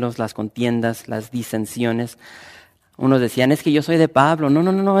los celos, las contiendas, las disensiones. Unos decían, es que yo soy de Pablo.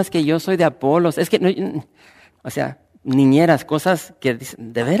 No, es que yo soy de Apolos. Es que, no, o sea, niñeras, cosas que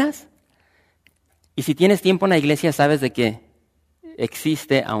dicen, ¿de veras? Y si tienes tiempo en la iglesia, sabes de que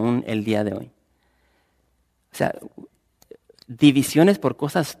existe aún el día de hoy. O sea, divisiones por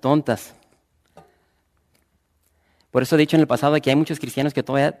cosas tontas. Por eso he dicho en el pasado que hay muchos cristianos que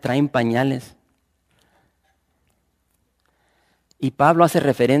todavía traen pañales. Y Pablo hace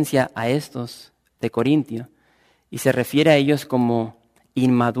referencia a estos de Corintio y se refiere a ellos como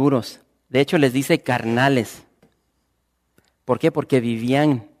inmaduros. De hecho, les dice carnales. ¿Por qué? Porque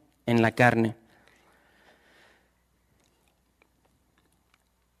vivían en la carne.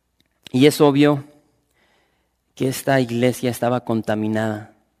 Y es obvio que esta iglesia estaba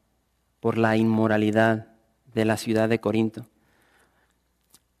contaminada por la inmoralidad de la ciudad de Corinto.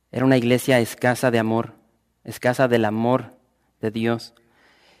 Era una iglesia escasa de amor, escasa del amor de Dios.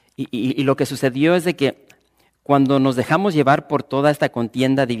 Y lo que sucedió es de que cuando nos dejamos llevar por toda esta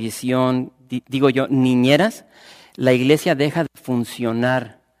contienda, división, niñeras, la iglesia deja de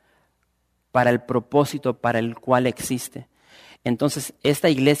funcionar para el propósito para el cual existe. Entonces, esta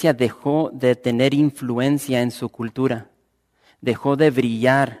iglesia dejó de tener influencia en su cultura, dejó de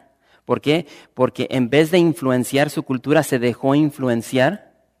brillar. ¿Por qué? Porque en vez de influenciar su cultura, se dejó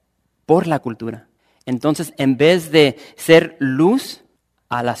influenciar por la cultura. Entonces, en vez de ser luz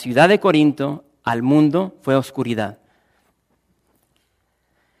a la ciudad de Corinto, al mundo, fue oscuridad.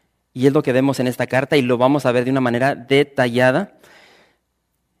 Y es lo que vemos en esta carta y lo vamos a ver de una manera detallada.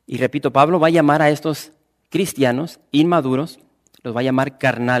 Y repito, Pablo va a llamar a estos cristianos inmaduros, los va a llamar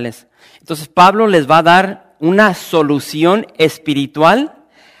carnales. Entonces, Pablo les va a dar una solución espiritual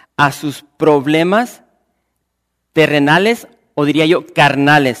a sus problemas terrenales, o diría yo,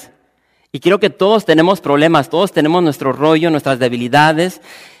 carnales. Y creo que todos tenemos problemas, todos tenemos nuestro rollo, nuestras debilidades.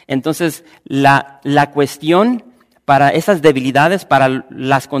 Entonces, la cuestión para esas debilidades, para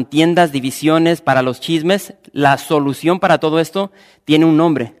las contiendas, divisiones, para los chismes, la solución para todo esto tiene un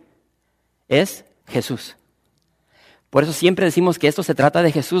nombre. Es Jesús. Por eso siempre decimos que esto se trata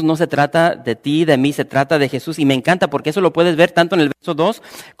de Jesús, no se trata de ti, de mí, se trata de Jesús. Y me encanta porque eso lo puedes ver tanto en el verso 2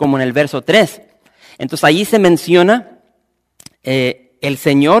 como en el verso 3. Entonces, ahí se menciona el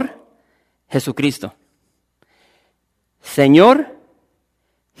Señor Jesucristo. Señor,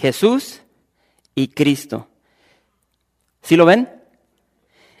 Jesús y Cristo. ¿Sí lo ven?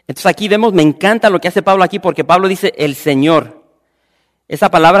 Entonces aquí vemos, me encanta lo que hace Pablo aquí porque Pablo dice el Señor. Esa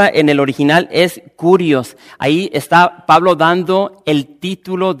palabra en el original es Curios. Ahí está Pablo dando el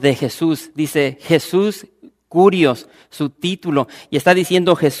título de Jesús. Dice Jesús Curios, su título. Y está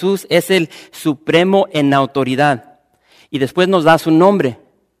diciendo Jesús es el supremo en autoridad. Y después nos da su nombre.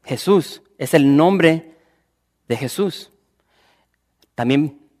 Jesús es el nombre de Jesús.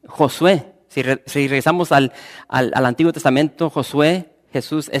 También Josué. Si regresamos al Antiguo Testamento, Josué,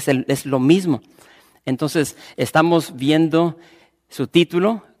 Jesús es lo mismo. Entonces estamos viendo su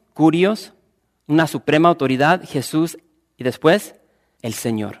título, Curios, una suprema autoridad, Jesús, y después el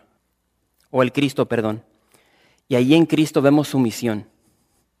Señor, o el Cristo, perdón. Y ahí en Cristo vemos su misión.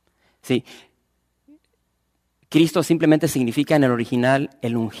 Sí. Cristo simplemente significa en el original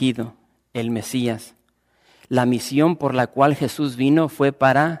el ungido, el Mesías. La misión por la cual Jesús vino fue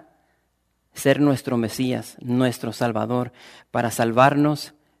para ser nuestro Mesías, nuestro Salvador, para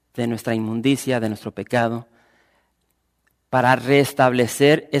salvarnos de nuestra inmundicia, de nuestro pecado, para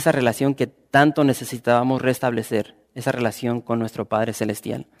restablecer esa relación que tanto necesitábamos restablecer, esa relación con nuestro Padre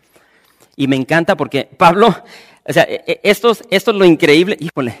Celestial. Y me encanta porque Pablo, o sea, esto es lo increíble,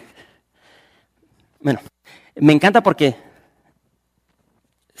 híjole. Bueno, me encanta porque,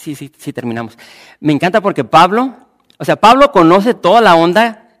 sí, terminamos. Me encanta porque Pablo conoce toda la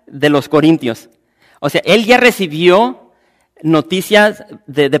onda de los Corintios. O sea, él ya recibió noticias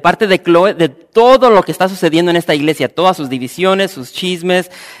de parte de Chloe de todo lo que está sucediendo en esta iglesia, todas sus divisiones, sus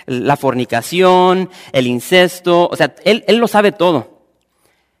chismes, la fornicación, el incesto, o sea, él lo sabe todo.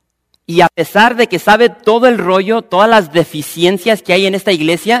 Y a pesar de que sabe todo el rollo, todas las deficiencias que hay en esta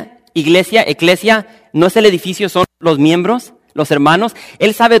iglesia, eclesia, no es el edificio, son los miembros, los hermanos,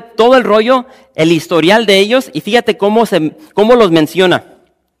 él sabe todo el rollo, el historial de ellos, y fíjate cómo los menciona.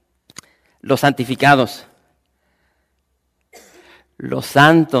 Los santificados, los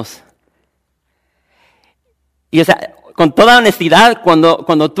santos. Y o sea, con toda honestidad,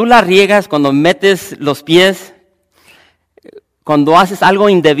 cuando tú la riegas, cuando metes los pies, cuando haces algo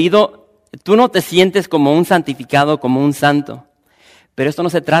indebido, tú no te sientes como un santificado, como un santo. Pero esto no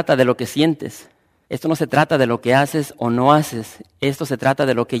se trata de lo que sientes. Esto no se trata de lo que haces o no haces. Esto se trata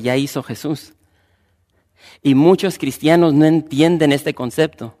de lo que ya hizo Jesús. Y muchos cristianos no entienden este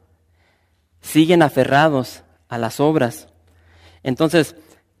concepto. Siguen aferrados a las obras. Entonces,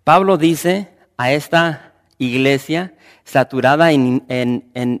 Pablo dice a esta iglesia saturada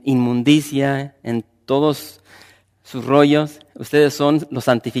en inmundicia, en todos sus rollos, ustedes son los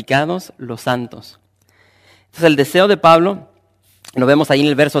santificados, los santos. Entonces, el deseo de Pablo, lo vemos ahí en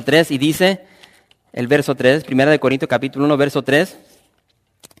el verso 3, y dice, el verso 3, 1 Corintios capítulo 1, verso 3,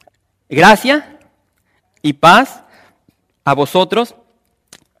 gracia y paz a vosotros,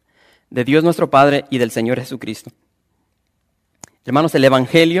 de Dios nuestro Padre y del Señor Jesucristo. Hermanos, el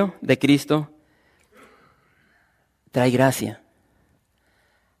Evangelio de Cristo trae gracia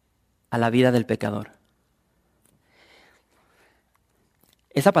a la vida del pecador.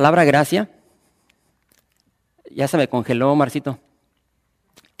 Esa palabra gracia, ya se me congeló, Marcito.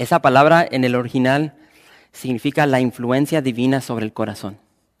 Esa palabra en el original significa la influencia divina sobre el corazón.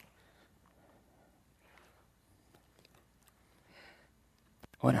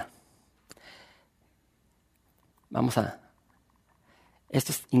 Ahora,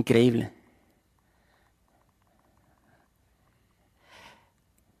 esto es increíble.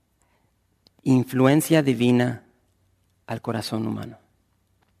 Influencia divina al corazón humano.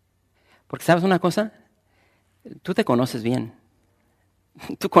 Porque ¿sabes una cosa? Tú te conoces bien.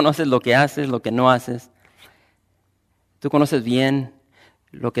 Tú conoces lo que haces, lo que no haces. Tú conoces bien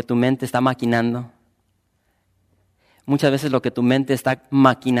lo que tu mente está maquinando. Muchas veces lo que tu mente está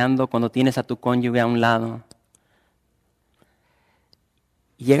maquinando cuando tienes a tu cónyuge a un lado.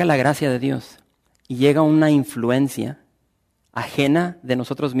 Y llega la gracia de Dios y llega una influencia ajena de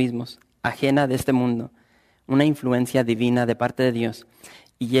nosotros mismos, ajena de este mundo, una influencia divina de parte de Dios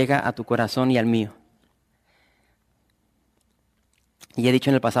y llega a tu corazón y al mío. Y he dicho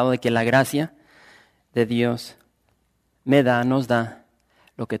en el pasado de que la gracia de Dios nos da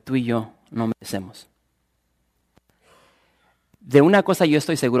lo que tú y yo no merecemos. De una cosa yo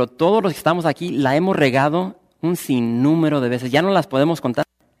estoy seguro, todos los que estamos aquí la hemos regado un sinnúmero de veces, ya no las podemos contar.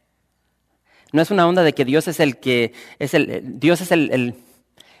 No es una onda de que Dios es el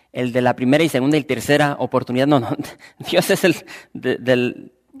de la primera y segunda y tercera oportunidad. No. Dios es el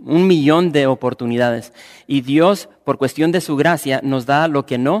del 1,000,000 de oportunidades. Y Dios, por cuestión de su gracia, nos da lo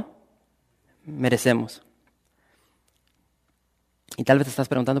que no merecemos. Y tal vez te estás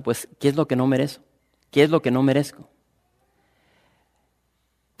preguntando, pues, ¿qué es lo que no merezco? ¿Qué es lo que no merezco?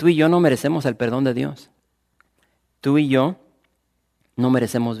 Tú y yo no merecemos el perdón de Dios. Tú y yo no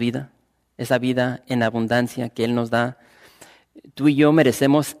merecemos vida, esa vida en abundancia que Él nos da. Tú y yo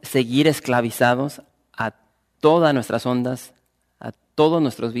merecemos seguir esclavizados a todas nuestras ondas, a todos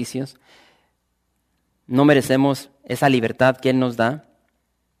nuestros vicios. No merecemos esa libertad que Él nos da.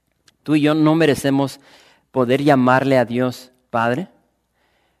 Tú y yo no merecemos poder llamarle a Dios Padre.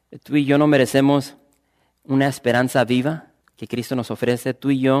 Tú y yo no merecemos una esperanza viva que Cristo nos ofrece.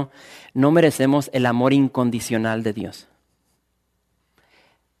 Tú y yo no merecemos el amor incondicional de Dios.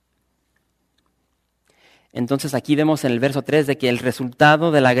 Entonces aquí vemos en el verso 3 de que el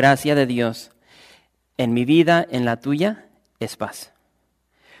resultado de la gracia de Dios en mi vida, en la tuya, es paz.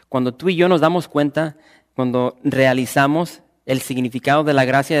 Cuando tú y yo nos damos cuenta, cuando realizamos el significado de la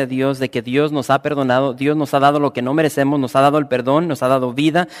gracia de Dios, de que Dios nos ha perdonado, Dios nos ha dado lo que no merecemos, nos ha dado el perdón, nos ha dado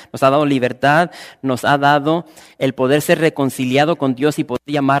vida, nos ha dado libertad, nos ha dado el poder ser reconciliado con Dios y poder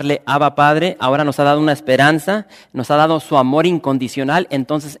llamarle Abba Padre. Ahora nos ha dado una esperanza, nos ha dado su amor incondicional.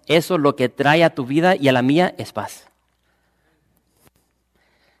 Entonces eso lo que trae a tu vida y a la mía es paz.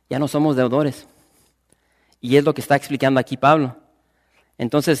 Ya no somos deudores. Y es lo que está explicando aquí Pablo.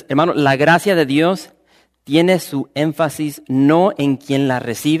 Entonces, hermano, la gracia de Dios tiene su énfasis no en quien la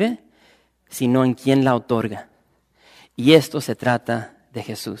recibe, sino en quien la otorga. Y esto se trata de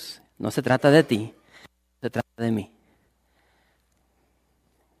Jesús. No se trata de ti, se trata de mí.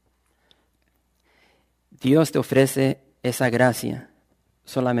 Dios te ofrece esa gracia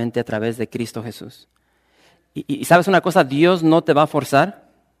solamente a través de Cristo Jesús. Y ¿sabes una cosa? Dios no te va a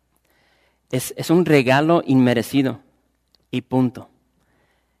forzar. Es un regalo inmerecido y punto.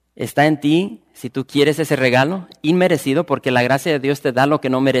 Está en ti si tú quieres ese regalo inmerecido, porque la gracia de Dios te da lo que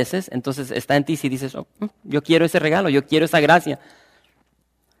no mereces. Entonces está en ti si dices, yo quiero ese regalo, yo quiero esa gracia.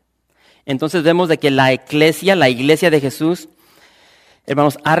 Entonces vemos de que la iglesia de Jesús,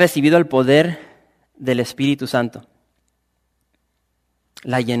 hermanos, ha recibido el poder del Espíritu Santo.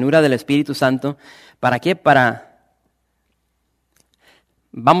 La llenura del Espíritu Santo. ¿Para qué?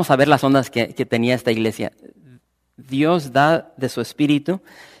 Vamos a ver las ondas que tenía esta iglesia. Dios da de su Espíritu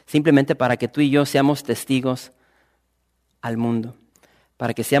simplemente para que tú y yo seamos testigos al mundo.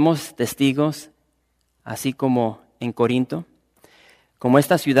 Para que seamos testigos, así como en Corinto, como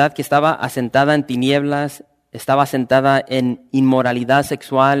esta ciudad que estaba asentada en tinieblas, estaba asentada en inmoralidad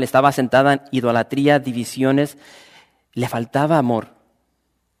sexual, estaba asentada en idolatría, divisiones, le faltaba amor.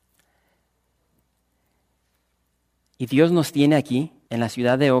 Y Dios nos tiene aquí, en la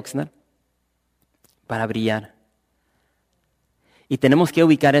ciudad de Oxnard, para brillar. Y tenemos que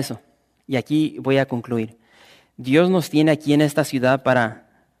ubicar eso. Y aquí voy a concluir. Dios nos tiene aquí en esta ciudad para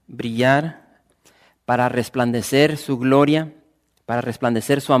brillar, para resplandecer su gloria, para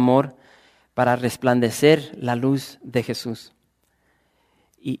resplandecer su amor, para resplandecer la luz de Jesús.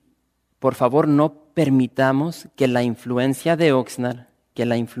 Y por favor no permitamos que la influencia de Oxnard, que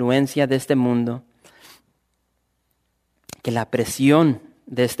la influencia de este mundo, que la presión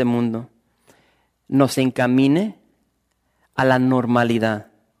de este mundo nos encamine a la normalidad,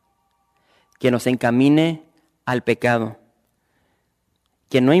 que nos encamine al pecado,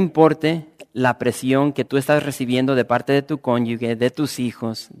 que no importe la presión que tú estás recibiendo de parte de tu cónyuge, de tus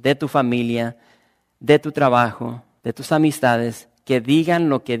hijos, de tu familia, de tu trabajo, de tus amistades, que digan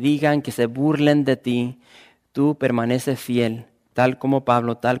lo que digan, que se burlen de ti, tú permaneces fiel, tal como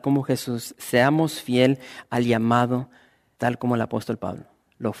Pablo, tal como Jesús. Seamos fiel al llamado, tal como el apóstol Pablo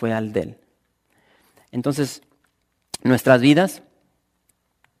lo fue al de él. Entonces, nuestras vidas,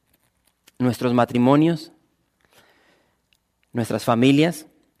 nuestros matrimonios, nuestras familias,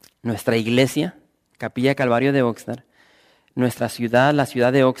 nuestra iglesia, Capilla Calvario de Oxnard, nuestra ciudad, la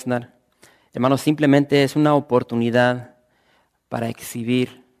ciudad de Oxnard, hermanos, simplemente es una oportunidad para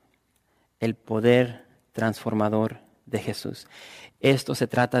exhibir el poder transformador de Jesús. Esto se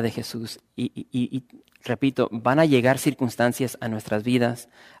trata de Jesús y repito, van a llegar circunstancias a nuestras vidas,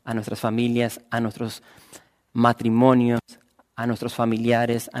 a nuestras familias, a nuestros matrimonios, a nuestros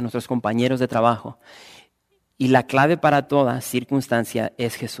familiares, a nuestros compañeros de trabajo. Y la clave para toda circunstancia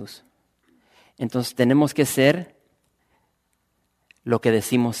es Jesús. Entonces tenemos que ser lo que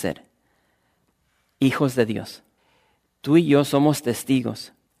decimos ser, hijos de Dios. Tú y yo somos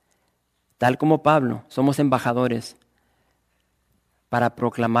testigos, tal como Pablo, somos embajadores para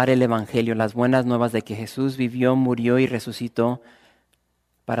proclamar el Evangelio, las buenas nuevas de que Jesús vivió, murió y resucitó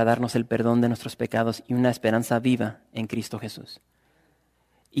para darnos el perdón de nuestros pecados y una esperanza viva en Cristo Jesús.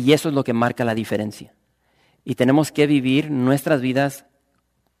 Y eso es lo que marca la diferencia. Y tenemos que vivir nuestras vidas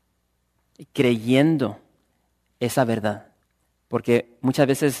creyendo esa verdad. Porque muchas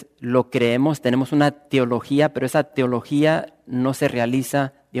veces lo creemos, tenemos una teología, pero esa teología no se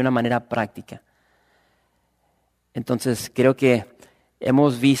realiza de una manera práctica. Entonces creo que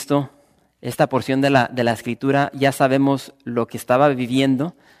hemos visto esta porción de la Escritura, ya sabemos lo que estaba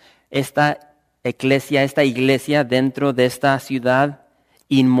viviendo esta iglesia dentro de esta ciudad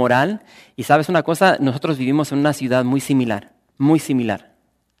inmoral. Y sabes una cosa, nosotros vivimos en una ciudad muy similar, muy similar.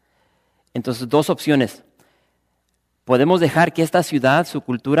 Entonces, dos opciones. Podemos dejar que esta ciudad, su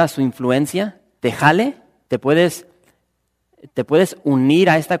cultura, su influencia, te jale, te puedes unir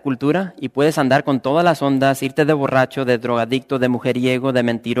a esta cultura y puedes andar con todas las ondas, irte de borracho, de drogadicto, de mujeriego, de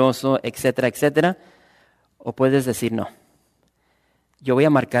mentiroso, etcétera, etcétera. O puedes decir no. Yo voy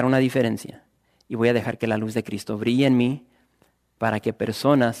a marcar una diferencia y voy a dejar que la luz de Cristo brille en mí para que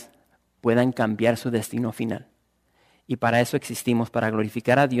personas puedan cambiar su destino final. Y para eso existimos, para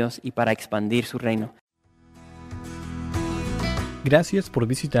glorificar a Dios y para expandir su reino. Gracias por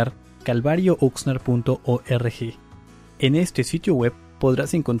visitar calvariooxnard.org. En este sitio web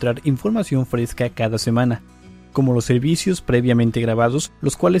podrás encontrar información fresca cada semana, como los servicios previamente grabados,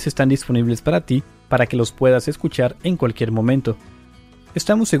 los cuales están disponibles para ti para que los puedas escuchar en cualquier momento.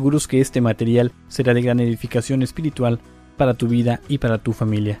 Estamos seguros que este material será de gran edificación espiritual para tu vida y para tu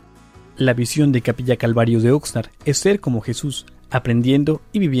familia. La visión de Capilla Calvario de Oxnard es ser como Jesús, aprendiendo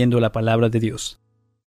y viviendo la palabra de Dios.